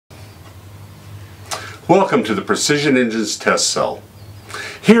Welcome to the Precision Engines Test Cell.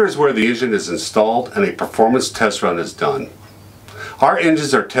 Here is where the engine is installed and a performance test run is done. Our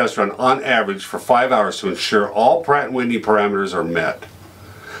engines are test run on average for 5 hours to ensure all Pratt Whitney parameters are met.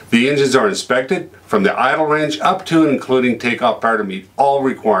 The engines are inspected from the idle range up to and including takeoff power to meet all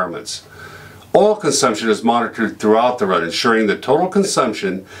requirements. Oil consumption is monitored throughout the run, ensuring the total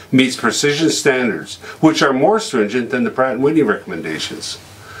consumption meets precision standards, which are more stringent than the Pratt Whitney recommendations.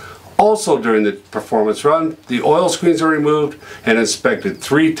 Also during the performance run, the oil screens are removed and inspected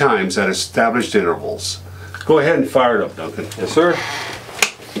 3 times at established intervals. Go ahead and fire it up, Duncan. Yes, sir.